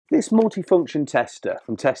This multifunction tester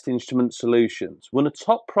from Test Instrument Solutions won a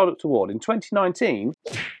top product award in 2019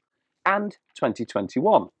 and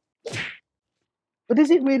 2021. But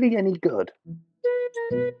is it really any good?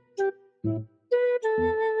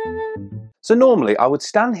 So normally I would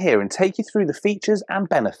stand here and take you through the features and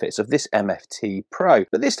benefits of this MFT Pro,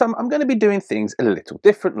 but this time I'm going to be doing things a little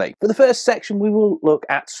differently. For the first section we will look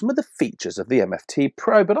at some of the features of the MFT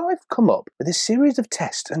Pro, but I've come up with a series of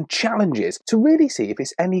tests and challenges to really see if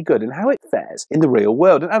it's any good and how it fares in the real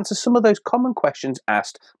world and answer some of those common questions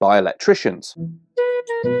asked by electricians.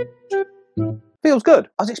 Feels good.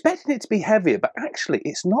 I was expecting it to be heavier, but actually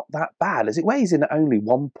it's not that bad as it weighs in at only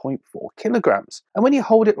 1.4 kilograms. And when you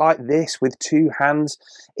hold it like this with two hands,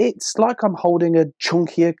 it's like I'm holding a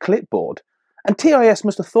chunkier clipboard. And TIS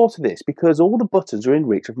must have thought of this because all the buttons are in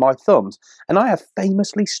reach of my thumbs, and I have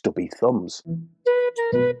famously stubby thumbs.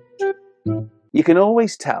 You can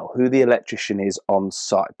always tell who the electrician is on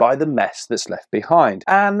site by the mess that's left behind,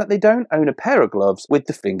 and that they don't own a pair of gloves with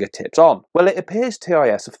the fingertips on. Well, it appears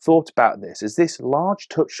TIS have thought about this as this large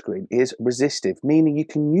touchscreen is resistive, meaning you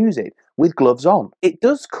can use it with gloves on. It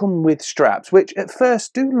does come with straps, which at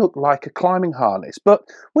first do look like a climbing harness, but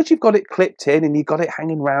once you've got it clipped in and you've got it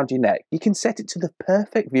hanging around your neck, you can set it to the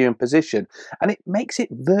perfect viewing position, and it makes it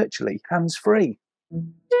virtually hands-free.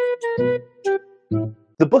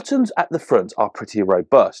 The buttons at the front are pretty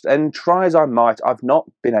robust, and try as I might, I've not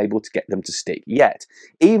been able to get them to stick yet,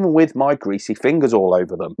 even with my greasy fingers all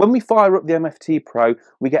over them. When we fire up the MFT Pro,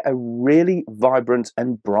 we get a really vibrant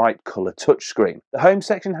and bright colour touchscreen. The home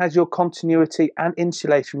section has your continuity and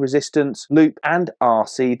insulation resistance, loop and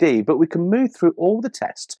RCD, but we can move through all the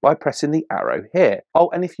tests by pressing the arrow here. Oh,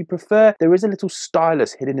 and if you prefer, there is a little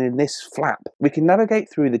stylus hidden in this flap. We can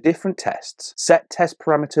navigate through the different tests, set test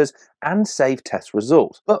parameters and save test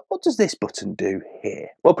results. But what does this button do here?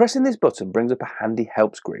 Well, pressing this button brings up a handy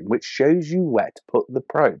help screen which shows you where to put the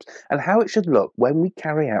probes and how it should look when we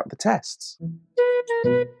carry out the tests.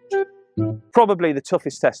 Probably the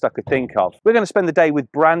toughest test I could think of. We're going to spend the day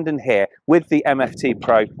with Brandon here with the MFT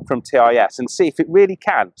Pro from TIS and see if it really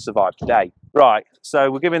can survive the day. Right,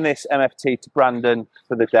 so we're giving this MFT to Brandon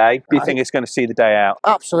for the day. Do you think it's going to see the day out?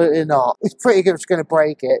 Absolutely not. It's pretty good. It's going to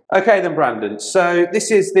break it. Okay then, Brandon. So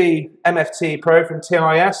this is the MFT Pro from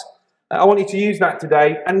TIS. I want you to use that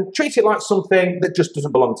today and treat it like something that just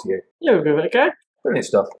doesn't belong to you. Yeah, we'll give it a go. Brilliant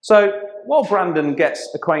stuff. So while Brandon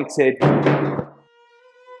gets acquainted,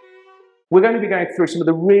 we're going to be going through some of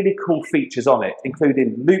the really cool features on it,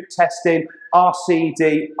 including loop testing,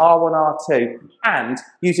 RCD, R1, R2, and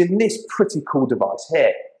using this pretty cool device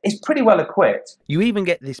here. It's pretty well equipped. You even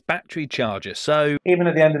get this battery charger, so even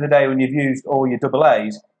at the end of the day when you've used all your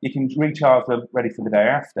AA's, you can recharge them ready for the day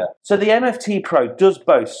after. So the MFT Pro does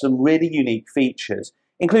boast some really unique features,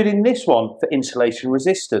 including this one for insulation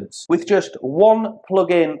resistance. With just one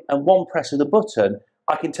plug-in and one press of the button,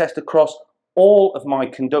 I can test across all of my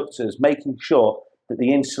conductors, making sure that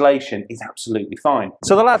the insulation is absolutely fine.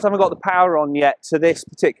 So the lads haven't got the power on yet to this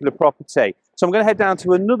particular property. So I'm going to head down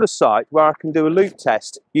to another site where I can do a loop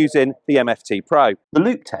test using the MFT Pro. The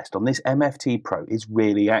loop test on this MFT Pro is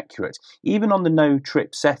really accurate. Even on the no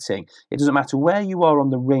trip setting, it doesn't matter where you are on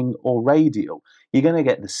the ring or radial, you're going to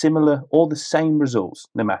get the similar or the same results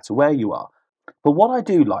no matter where you are. But what I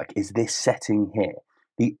do like is this setting here,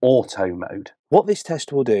 the auto mode. What this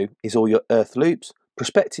test will do is all your earth loops,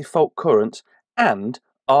 prospective fault currents and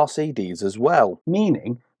RCDs as well,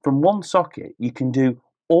 meaning from one socket you can do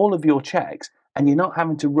all of your checks and you're not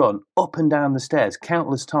having to run up and down the stairs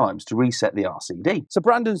countless times to reset the RCD. So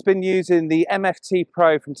Brandon's been using the MFT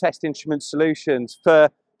Pro from Test Instrument Solutions for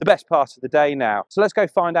the best part of the day now. So let's go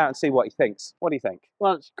find out and see what he thinks. What do you think?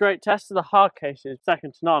 Well, it's a great test of the hard cases,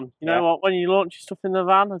 second to none. You know what, when you launch your stuff in the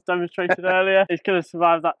van, as demonstrated earlier, it's going to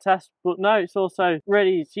survive that test. But no, it's also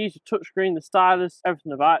really easy to use, the touchscreen, the stylus,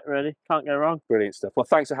 everything about it really. Can't go wrong. Brilliant stuff. Well,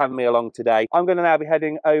 thanks for having me along today. I'm going to now be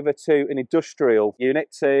heading over to an industrial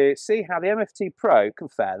unit to see how the MFT Pro can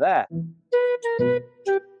fare there.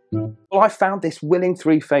 Well, I found this willing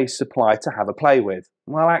three-phase supply to have a play with.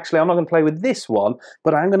 Well, actually, I'm not going to play with this one,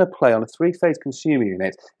 but I'm going to play on a three-phase consumer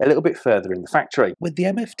unit a little bit further in the factory. With the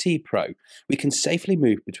MFT Pro, we can safely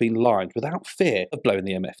move between lines without fear of blowing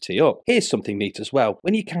the MFT up. Here's something neat as well.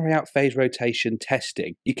 When you carry out phase rotation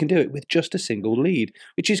testing, you can do it with just a single lead,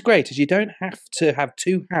 which is great as you don't have to have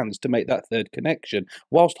two hands to make that third connection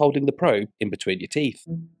whilst holding the probe in between your teeth.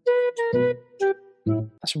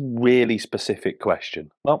 That's a really specific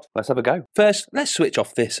question. Well, let's have a go. First, let's switch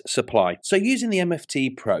off this supply. So using the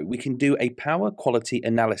MFT Pro, we can do a power quality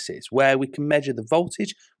analysis where we can measure the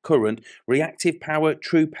voltage, current, reactive power,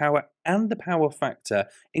 true power, and the power factor,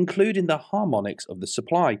 including the harmonics of the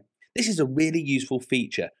supply. This is a really useful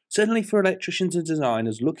feature, certainly for electricians and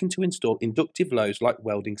designers looking to install inductive loads like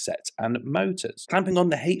welding sets and motors. Clamping on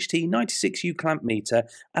the HT96U clamp meter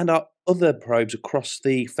and our other probes across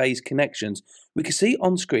the phase connections, we can see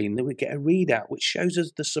on screen that we get a readout which shows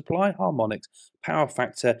us the supply harmonics, power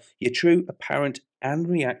factor, your true, apparent and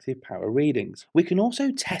reactive power readings. We can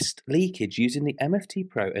also test leakage using the MFT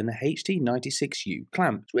Pro and the HT96U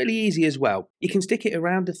clamp. It's really easy as well. You can stick it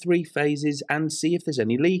around the 3 phases and see if there's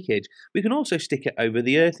any leakage. We can also stick it over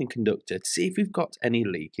the earthing conductor to see if we've got any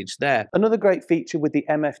leakage there. Another great feature with the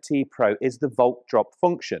MFT Pro is the volt drop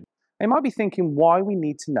function. You might be thinking why we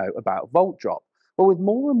need to know about volt drop. Well, with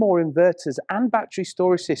more and more inverters and battery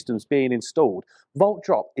storage systems being installed, volt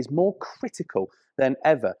drop is more critical than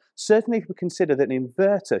ever. Certainly if we consider that an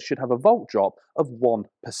inverter should have a volt drop of 1%.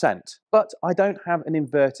 But I don't have an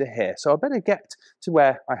inverter here, so I better get to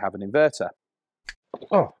where I have an inverter.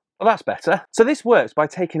 Oh, well that's better. So this works by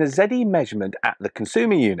taking a ZE measurement at the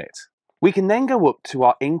consumer unit. We can then go up to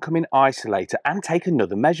our incoming isolator and take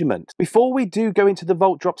another measurement. Before we do go into the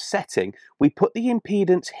volt drop setting, we put the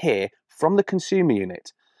impedance here from the consumer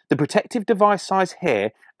unit, the protective device size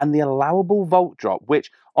here, and the allowable volt drop,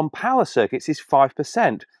 which on power circuits is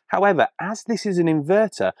 5%. However, as this is an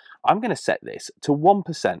inverter, I'm going to set this to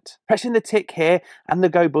 1%. Pressing the tick here and the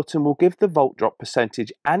go button will give the volt drop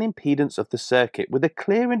percentage and impedance of the circuit with a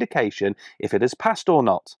clear indication if it has passed or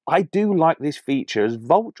not. I do like this feature as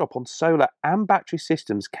volt drop on solar and battery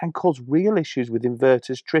systems can cause real issues with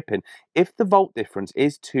inverters tripping if the volt difference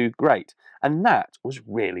is too great, and that was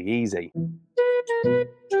really easy.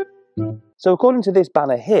 So according to this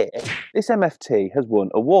banner here, this MFT has won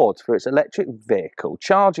awards for its electric vehicle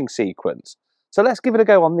charging sequence. So let's give it a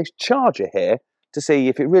go on this charger here to see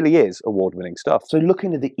if it really is award-winning stuff. So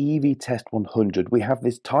looking at the EV-TEST 100, we have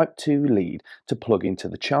this Type 2 lead to plug into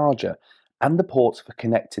the charger and the ports for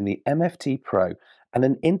connecting the MFT Pro and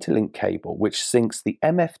an interlink cable which syncs the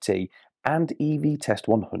MFT and EV-TEST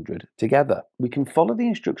 100 together. We can follow the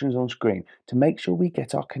instructions on screen to make sure we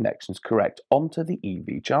get our connections correct onto the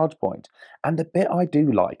EV charge point. And the bit I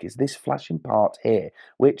do like is this flashing part here,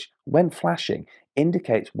 which when flashing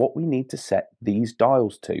indicates what we need to set these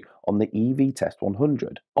dials to on the EV-TEST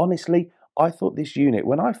 100. Honestly, I thought this unit,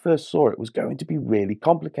 when I first saw it, was going to be really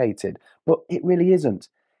complicated, but it really isn't.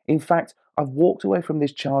 In fact, I've walked away from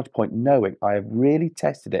this charge point knowing I have really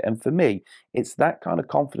tested it, and for me, it's that kind of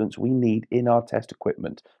confidence we need in our test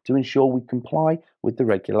equipment to ensure we comply with the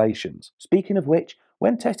regulations. Speaking of which,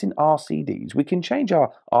 when testing RCDs, we can change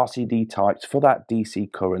our RCD types for that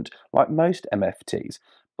DC current like most MFTs,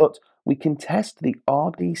 but we can test the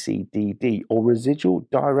RDC-DD or residual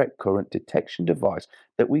direct current detection device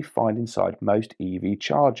that we find inside most EV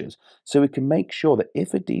chargers, so we can make sure that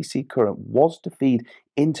if a DC current was to feed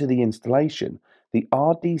into the installation, the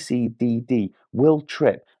RDC-DD will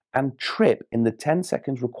trip and trip in the 10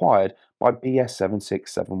 seconds required by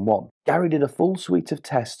BS7671. Gary did a full suite of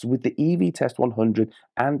tests with the EV-TEST 100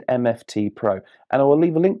 and MFT Pro, and I will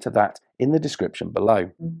leave a link to that in the description below.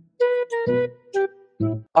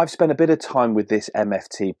 I've spent a bit of time with this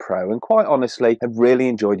MFT Pro and quite honestly have really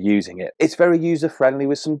enjoyed using it. It's very user friendly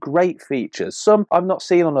with some great features, some I've not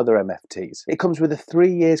seen on other MFTs. It comes with a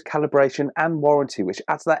 3 years calibration and warranty which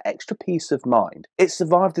adds that extra peace of mind. It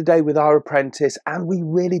survived the day with our apprentice and we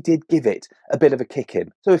really did give it a bit of a kick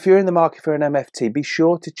in. So if you're in the market for an MFT, be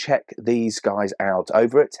sure to check these guys out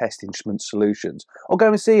over at Test Instrument Solutions or go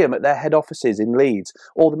and see them at their head offices in Leeds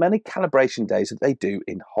or the many calibration days that they do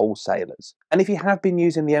in wholesalers. And if you have been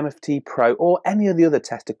using the MFT Pro or any of the other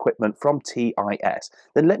test equipment from TIS,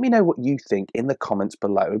 then let me know what you think in the comments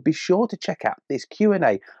below, and be sure to check out this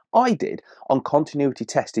Q&A I did on continuity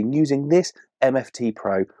testing using this MFT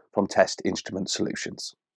Pro from Test Instrument Solutions.